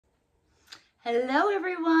Hello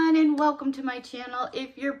everyone and welcome to my channel.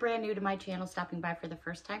 If you're brand new to my channel, stopping by for the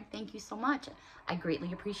first time, thank you so much. I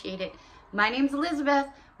greatly appreciate it. My name's Elizabeth.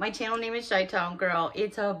 My channel name is ChiTownGirl.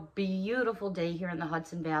 It's a beautiful day here in the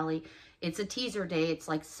Hudson Valley. It's a teaser day. It's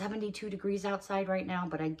like 72 degrees outside right now,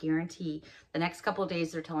 but I guarantee the next couple of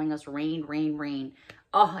days they're telling us rain, rain, rain.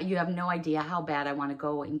 Oh, you have no idea how bad I want to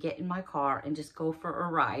go and get in my car and just go for a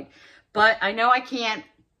ride. But I know I can't.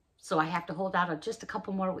 So I have to hold out just a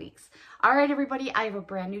couple more weeks. All right, everybody, I have a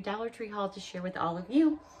brand new Dollar Tree haul to share with all of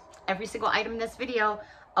you. Every single item in this video,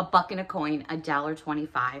 a buck and a coin,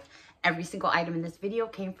 $1.25. Every single item in this video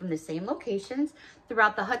came from the same locations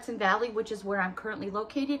throughout the Hudson Valley, which is where I'm currently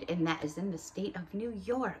located, and that is in the state of New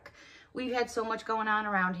York. We've had so much going on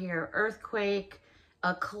around here. Earthquake,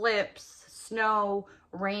 eclipse, snow,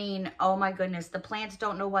 rain. Oh my goodness, the plants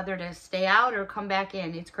don't know whether to stay out or come back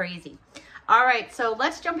in. It's crazy. All right, so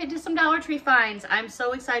let's jump into some Dollar Tree finds. I'm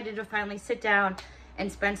so excited to finally sit down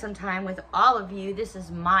and spend some time with all of you. This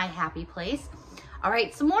is my happy place. All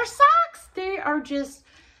right, some more socks. They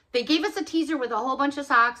gave us a teaser with a whole bunch of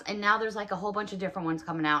socks, and now there's like a whole bunch of different ones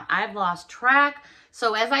coming out. I've lost track.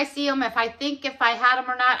 So as I see them, if I had them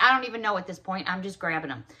or not, I don't even know at this point. I'm just grabbing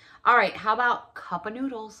them. All right, how about cup of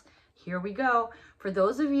noodles? Here we go. For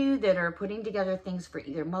those of you that are putting together things for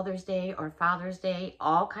either Mother's Day or Father's Day,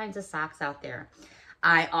 all kinds of socks out there.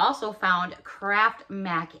 I also found Kraft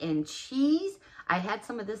mac and cheese. I had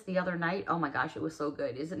some of this the other night. Oh my gosh, it was so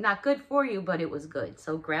good. Is it not good for you, but it was good.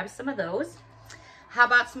 So grab some of those. How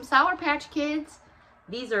about some Sour Patch Kids?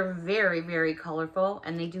 These are very, very colorful,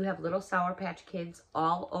 and they do have little Sour Patch Kids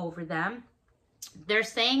all over them. They're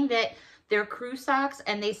saying that they're crew socks,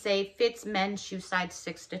 and they say fits men's shoe size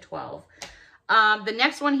 6 to 12. The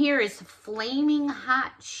next one here is Flaming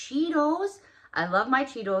Hot Cheetos. I love my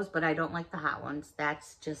Cheetos, but I don't like the hot ones.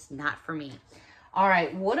 That's just not for me. All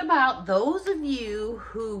right, what about those of you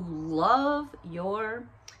who love your,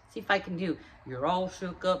 see if I can do, you're all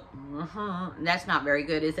shook up. That's not very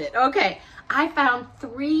good, is it? Okay, I found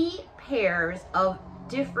 3 pairs of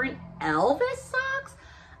different Elvis socks.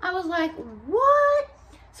 I was like, what?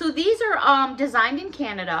 So these are designed in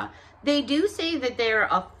Canada. They do say that they're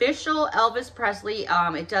official Elvis Presley.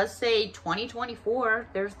 It does say 2024.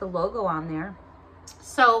 There's the logo on there.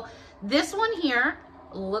 So this one here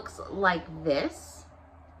looks like this.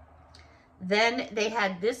 Then they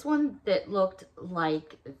had this one that looked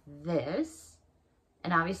like this.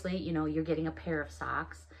 And obviously, you know, you're getting a pair of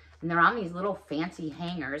socks. And they're on these little fancy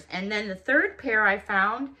hangers. And then the third pair I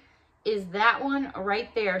found is that one right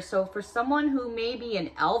there. So for someone who may be an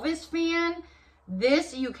Elvis fan,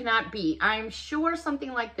 this you cannot beat. I'm sure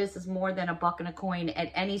something like this is more than a buck and a coin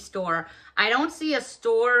at any store. I don't see a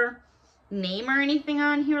store name or anything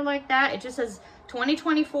on here like that. It just says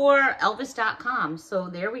 2024 elvis.com. So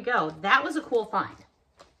there we go. That was a cool find.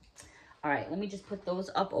 All right, let me just put those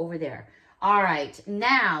up over there. All right,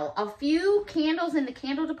 now a few candles in the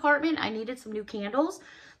candle department. I needed some new candles.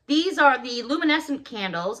 These are the luminescent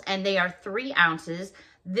candles, and they are 3 ounces.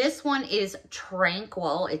 This one is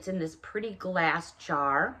Tranquil. It's in this pretty glass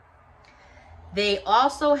jar. They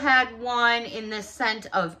also had one in the scent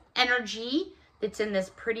of Energy. That's in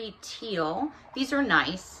this pretty teal. These are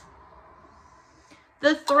nice.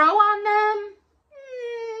 The throw on them,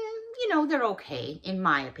 you know, they're okay, in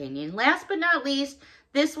my opinion. Last but not least,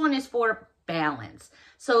 this one is for balance.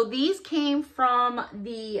 So these came from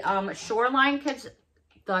the Shoreline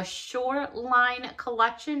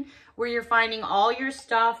collection, where you're finding all your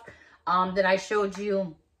stuff that I showed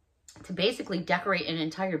you to basically decorate an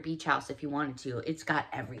entire beach house if you wanted to. It's got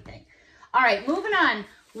everything. All right, moving on.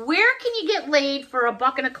 Where can you get laid for a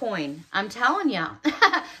buck and a coin? I'm telling you.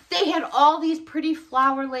 They had all these pretty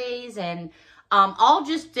flower lays and all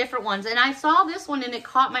just different ones. And I saw this one and it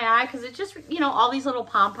caught my eye because it just, you know, all these little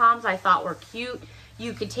pom-poms I thought were cute.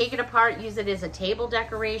 You could take it apart, use it as a table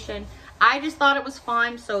decoration. I just thought it was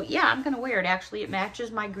fun. So yeah, I'm going to wear it. Actually, it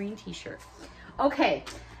matches my green t-shirt. Okay.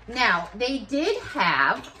 Now, they did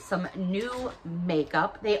have some new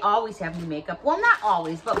makeup. They always have new makeup. Well, not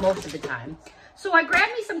always, but most of the time. So I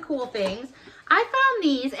grabbed me some cool things. I found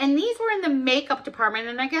these, and these were in the makeup department,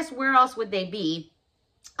 and I guess where else would they be?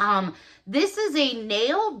 This is a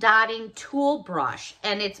nail dotting tool brush,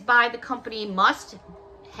 and it's by the company Must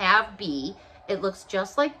Have Be. It looks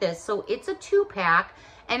just like this. So it's a 2-pack.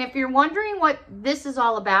 And if you're wondering what this is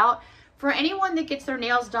all about, for anyone that gets their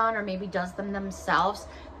nails done or maybe does them themselves,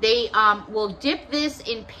 they will dip this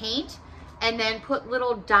in paint and then put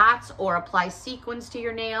little dots or apply sequins to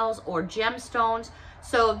your nails or gemstones.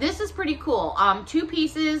 So this is pretty cool. 2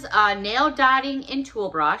 pieces, nail dotting and tool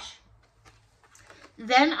brush.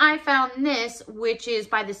 Then I found this, which is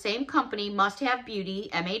by the same company, Must Have Beauty,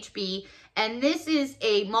 MHB. And this is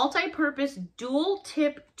a multi-purpose dual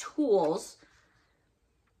tip tools,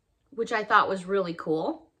 which I thought was really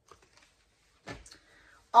cool.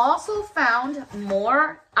 Also found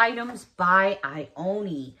more items by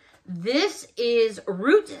Ioni. This is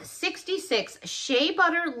Route 66 Shea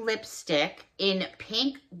Butter Lipstick in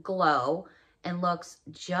Pink Glow and looks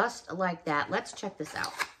just like that. Let's check this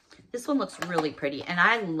out. This one looks really pretty, and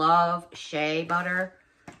I love shea butter.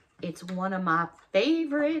 It's one of my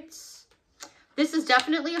favorites. This is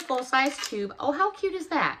definitely a full-size tube. Oh, how cute is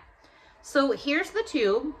that? So here's the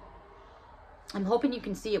tube. I'm hoping you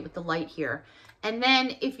can see it with the light here. And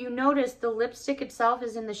then if you notice, the lipstick itself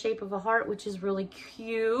is in the shape of a heart, which is really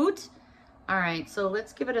cute. All right, so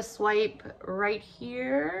let's give it a swipe right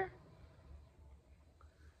here.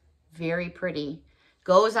 Very pretty.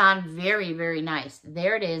 Goes on very, very nice.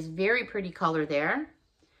 There it is. Very pretty color there.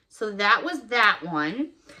 So that was that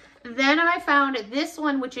one. Then I found this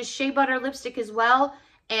one, which is shea butter lipstick as well.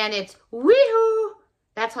 And it's Weehoo.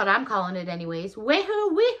 That's what I'm calling it anyways.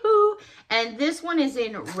 Weehoo, weehoo. And this one is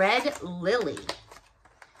in Red Lily.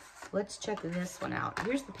 Let's check this one out.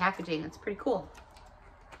 Here's the packaging. It's pretty cool.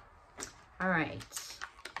 All right.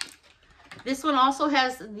 This one also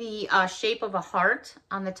has the shape of a heart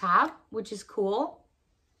on the top, which is cool.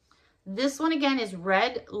 This one again is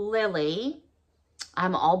Red Lily.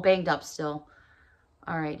 I'm all banged up still.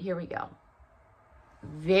 All right, here we go.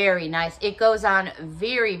 Very nice. It goes on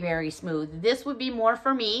very, very smooth. This would be more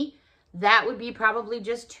for me. That would be probably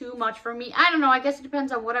just too much for me. I don't know. I guess it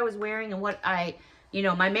depends on what I was wearing and what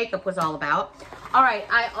my makeup was all about. All right,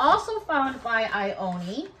 I also found by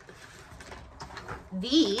Ioni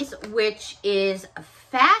these, which is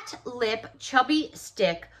Fat Lip Chubby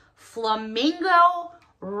Stick Flamingo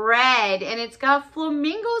Red, and it's got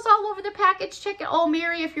flamingos all over the package. Check it. Oh,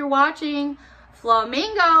 Mary, if you're watching,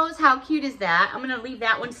 flamingos, how cute is that? I'm gonna leave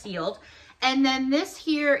that one sealed. And then this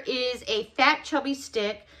here is a Fat Chubby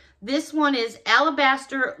Stick. This one is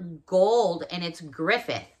Alabaster Gold, and it's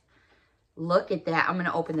Griffith. Look at that. I'm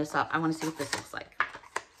gonna open this up. I want to see what this looks like.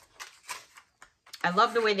 I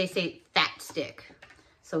love the way they say fat stick.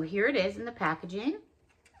 So here it is in the packaging.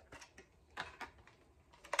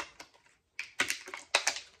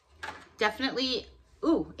 Definitely,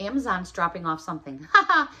 ooh, Amazon's dropping off something.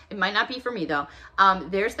 Haha, it might not be for me though.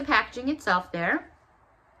 There's the packaging itself there.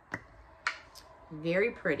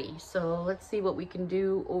 Very pretty. So let's see what we can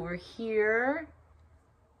do over here.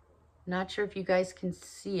 Not sure if you guys can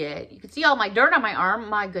see it. You can see all my dirt on my arm.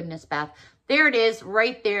 My goodness, Beth. There it is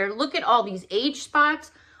right there. Look at all these age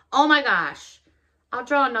spots. Oh my gosh. I'll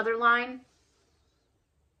draw another line.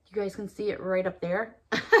 You guys can see it right up there.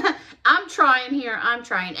 I'm trying here. I'm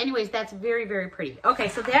trying. Anyways, that's very, very pretty. Okay,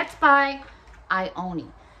 so that's by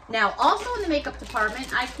Ioni. Now, also in the makeup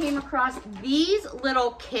department, I came across these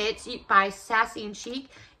little kits by Sassy and Chic.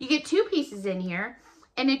 You get 2 pieces in here,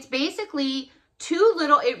 and it's basically 2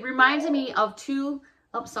 little, it reminds me of 2,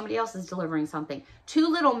 oh, somebody else is delivering something. 2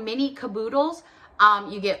 little mini caboodles.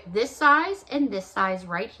 You get this size and this size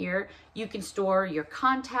right here. You can store your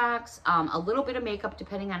contacts, a little bit of makeup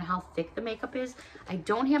depending on how thick the makeup is. I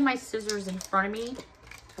don't have my scissors in front of me,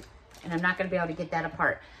 and I'm not going to be able to get that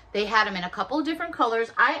apart. They had them in a couple of different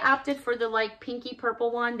colors. I opted for the like pinky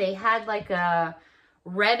purple one. They had like a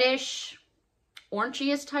reddish,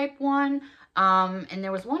 orangiest type one. And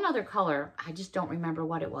there was one other color. I just don't remember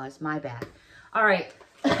what it was. My bad. All right.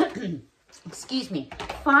 Excuse me.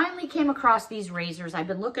 Finally came across these razors. I've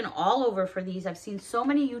been looking all over for these. I've seen so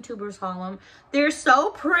many YouTubers haul them. They're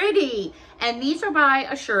so pretty. And these are by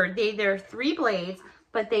Assured. They're 3 blades,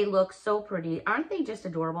 but they look so pretty. Aren't they just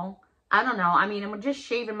adorable? I don't know. I mean, I'm just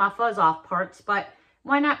shaving my fuzz off parts, but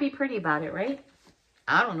why not be pretty about it, right?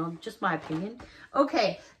 I don't know. Just my opinion.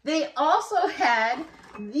 Okay. They also had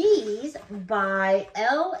these by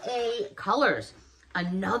LA Colors.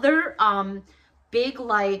 Another big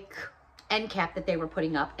like end cap that they were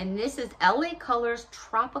putting up, and this is LA Colors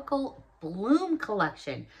Tropical Bloom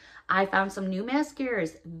Collection. I found some new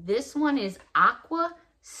mascaras. This one is Aqua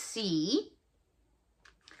Sea.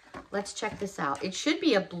 Let's check this out. It should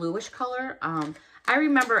be a bluish color. I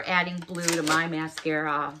remember adding blue to my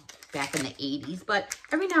mascara back in the 80s, but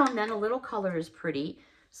every now and then a little color is pretty.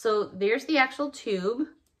 So there's the actual tube.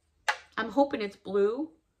 I'm hoping it's blue.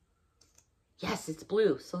 Yes, it's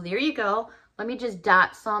blue. So there you go. Let me just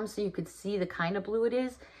dot some so you could see the kind of blue it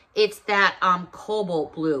is. It's that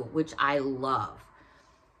cobalt blue, which I love.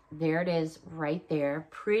 There it is right there.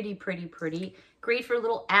 Pretty, pretty, pretty. Great for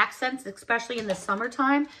little accents, especially in the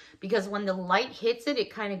summertime, because when the light hits it,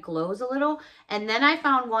 it kind of glows a little. And then I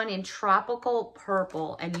found one in tropical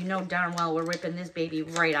purple, and you know darn well we're ripping this baby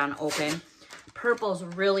right on open. Purple's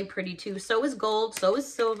really pretty too. So is gold, so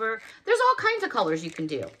is silver. There's all kinds of colors you can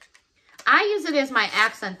do. I use it as my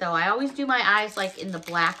accent though. I always do my eyes like in the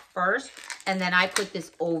black first, and then I put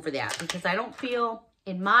this over that because I don't feel,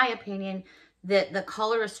 in my opinion, that the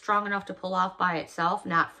color is strong enough to pull off by itself.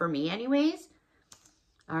 Not for me anyways.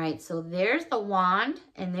 All right, so there's the wand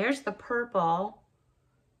and there's the purple.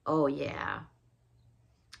 Oh yeah.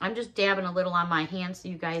 I'm just dabbing a little on my hand so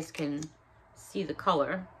you guys can see the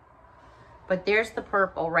color. But there's the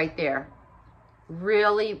purple right there.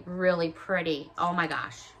 Really, really pretty. Oh my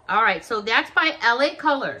gosh. All right, so that's by LA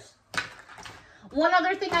Colors. One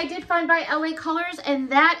other thing I did find by LA Colors, and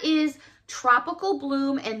that is Tropical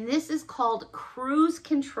Bloom, and this is called Cruise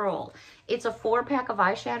Control. It's a 4-pack of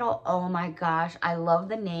eyeshadow. Oh my gosh, I love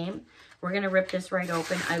the name. We're gonna rip this right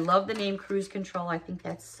open. I love the name Cruise Control. I think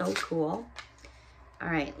that's so cool. All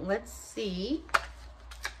right, let's see.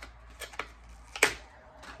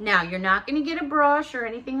 Now, you're not going to get a brush or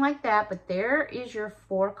anything like that, but there is your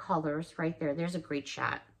 4 colors right there. There's a great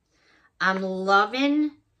shot. I'm loving,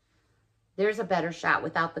 there's a better shot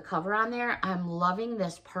without the cover on there. I'm loving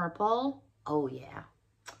this purple. Oh, yeah.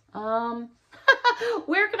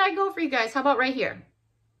 Where can I go for you guys? How about right here?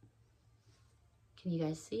 Can you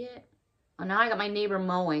guys see it? Oh, now I got my neighbor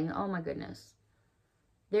mowing. Oh, my goodness.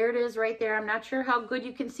 There it is right there. I'm not sure how good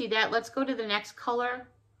you can see that. Let's go to the next color.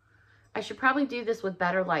 I should probably do this with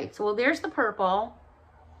better light. So, well, there's the purple.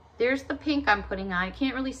 There's the pink I'm putting on. I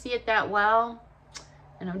can't really see it that well.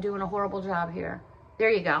 And I'm doing a horrible job here. There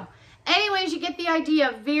you go. Anyways, you get the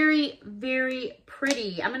idea. Very, very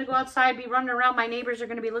pretty. I'm going to go outside, be running around. My neighbors are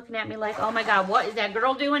going to be looking at me like, oh my God, what is that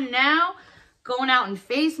girl doing now? Going out in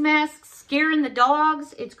face masks, scaring the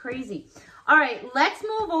dogs. It's crazy. All right, let's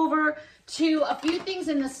move over to a few things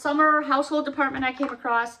in the summer household department I came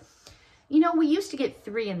across. You know, we used to get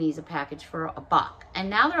 3 in these a package for $1, and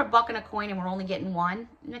now they're $1 and a coin, and we're only getting 1,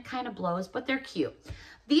 and it kind of blows, but they're cute.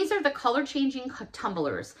 These are the color changing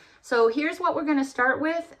tumblers. So here's what we're going to start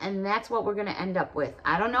with, and that's what we're going to end up with.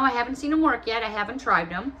 I don't know, I haven't seen them work yet. I haven't tried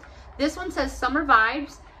them. This one says Summer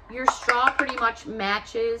Vibes. Your straw pretty much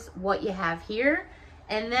matches what you have here.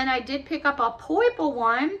 And then I did pick up a purple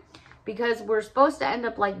one because we're supposed to end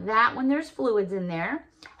up like that when there's fluids in there.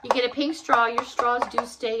 You get a pink straw. Your straws do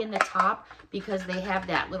stay in the top because they have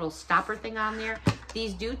that little stopper thing on there.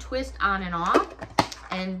 These do twist on and off.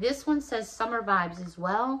 And this one says Summer Vibes as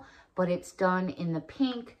well, but it's done in the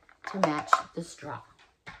pink to match the straw.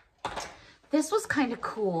 This was kind of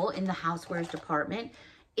cool in the housewares department.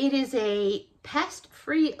 It is a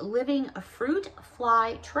pest-free living fruit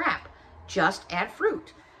fly trap. Just add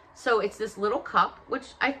fruit. So it's this little cup, which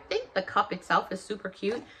I think the cup itself is super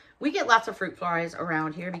cute. We get lots of fruit flies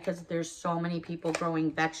around here because there's so many people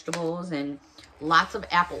growing vegetables and lots of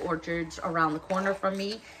apple orchards around the corner from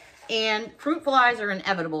me. And fruit flies are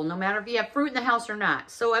inevitable, no matter if you have fruit in the house or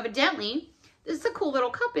not. So evidently, this is a cool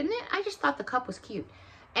little cup, isn't it? I just thought the cup was cute.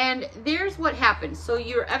 And there's what happens. So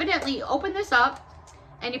you evidently open this up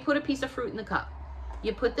and you put a piece of fruit in the cup.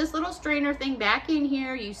 You put this little strainer thing back in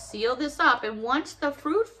here, you seal this up, and once the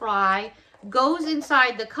fruit fly goes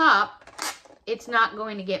inside the cup, it's not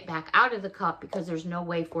going to get back out of the cup because there's no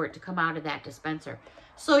way for it to come out of that dispenser.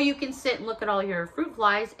 So you can sit and look at all your fruit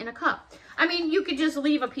flies in a cup. I mean, you could just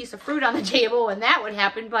leave a piece of fruit on the table and that would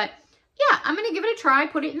happen, but yeah, I'm going to give it a try,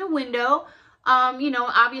 put it in the window. You know,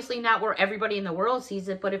 obviously not where everybody in the world sees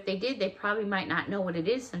it, but if they did, they probably might not know what it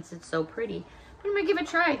is since it's so pretty. But I'm going to give it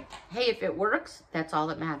a try. Hey, if it works, that's all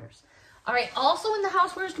that matters. All right, also in the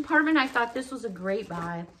housewares department, I thought this was a great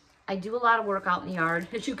buy. I do a lot of work out in the yard.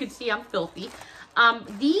 As you can see, I'm filthy.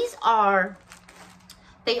 These are,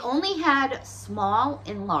 they only had small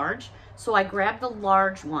and large, so I grabbed the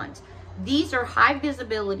large ones. These are high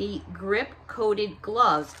visibility grip coated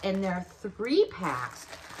gloves, and they're 3-packs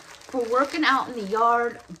for working out in the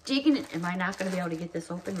yard, digging. Am I not going to be able to get this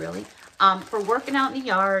open, really? For working out in the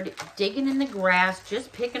yard, digging in the grass,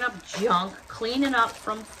 just picking up junk, cleaning up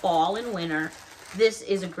from fall and winter. This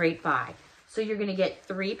is a great buy. So you're going to get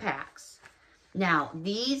 3 packs. Now,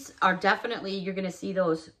 these are definitely, you're going to see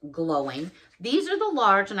those glowing. These are the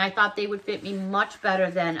large, and I thought they would fit me much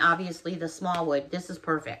better than, obviously, the small would. This is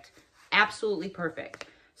perfect. Absolutely perfect.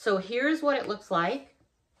 So here's what it looks like.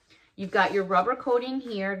 You've got your rubber coating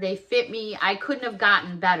here. They fit me. I couldn't have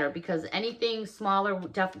gotten better because anything smaller,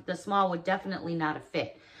 the small would definitely not have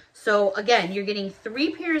fit. So again, you're getting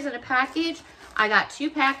 3 pairs in a package. I got 2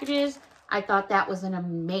 packages. I thought that was an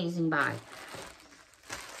amazing buy.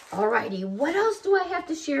 Alrighty, what else do I have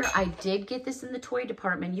to share? I did get this in the toy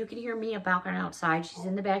department. You can hear Mia balking outside. She's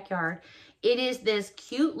in the backyard. It is this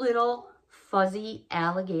cute little fuzzy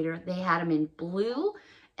alligator. They had them in blue,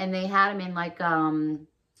 and they had them in like an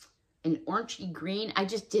orangey green. I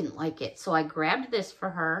just didn't like it, so I grabbed this for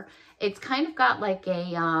her. It's kind of got like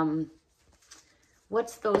a,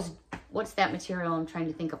 what's that material I'm trying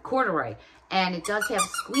to think of? Corduroy. And it does have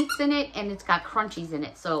squeaks in it, and it's got crunchies in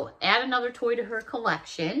it. So add another toy to her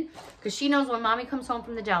collection, because she knows when mommy comes home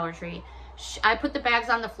from the Dollar Tree, I put the bags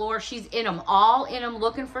on the floor. She's in them, all in them,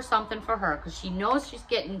 looking for something for her, because she knows she's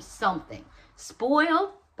getting something.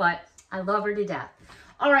 Spoiled, but I love her to death.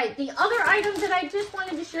 All right, the other items that I just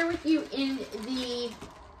wanted to share with you in the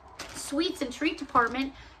sweets and treat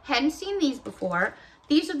department, hadn't seen these before.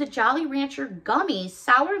 These are the Jolly Rancher Gummies,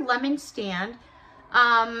 Sour Lemon Stand,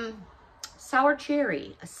 Sour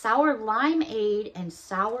Cherry, a Sour Limeade, and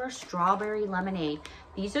Sour Strawberry Lemonade.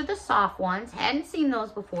 These are the soft ones. Hadn't seen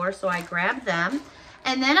those before, so I grabbed them.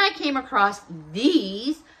 And then I came across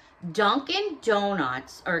these Dunkin'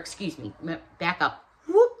 Donuts, or excuse me, back up.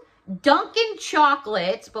 Whoop. Dunkin'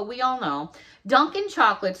 Chocolates, but we all know. Dunkin'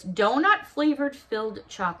 Chocolates, donut flavored filled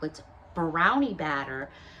chocolates, brownie batter,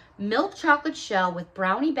 milk chocolate shell with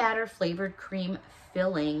brownie batter flavored cream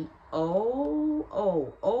filling. Oh.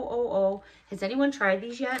 Has anyone tried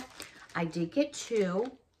these yet? I did get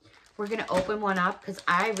two. We're going to open one up because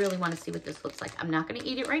I really want to see what this looks like. I'm not going to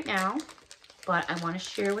eat it right now, but I want to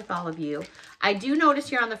share with all of you. I do notice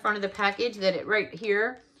here on the front of the package that it right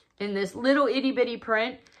here in this little itty bitty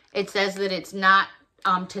print, it says that it's not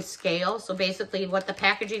to scale. So basically what the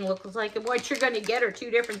packaging looks like and what you're going to get are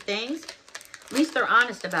two different things. At least they're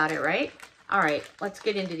honest about it, right? All right, let's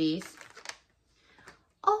get into these.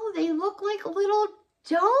 Oh, they look like little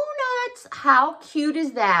donuts. How cute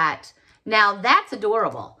is that? Now, that's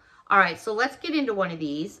adorable. All right, so let's get into one of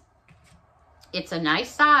these. It's a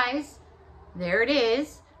nice size. There it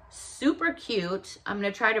is. Super cute. I'm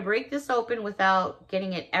going to try to break this open without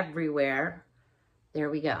getting it everywhere.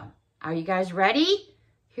 There we go. Are you guys ready?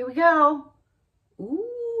 Here we go.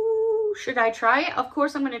 Ooh, should I try it? Of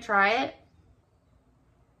course I'm going to try it.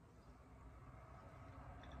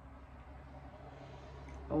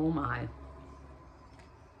 Oh my.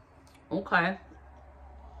 Okay.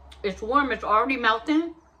 It's warm. It's already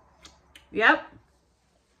melting. Yep.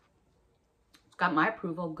 It's got my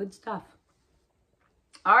approval. Good stuff.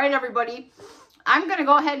 All right, everybody. I'm going to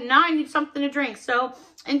go ahead and now I need something to drink. So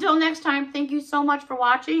until next time, thank you so much for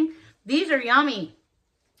watching. These are yummy.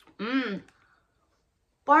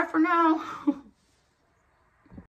 Bye for now.